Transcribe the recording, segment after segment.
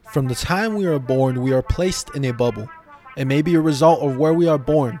From the time we are born, we are placed in a bubble. It may be a result of where we are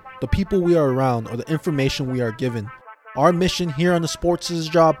born, the people we are around, or the information we are given. Our mission here on the Sports is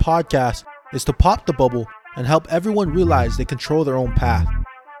a Job podcast is to pop the bubble and help everyone realize they control their own path.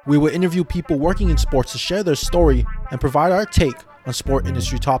 We will interview people working in sports to share their story and provide our take on sport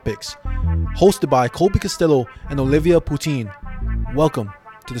industry topics. Hosted by Colby Castillo and Olivia Poutine. Welcome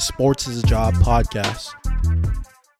to the Sports is a Job podcast.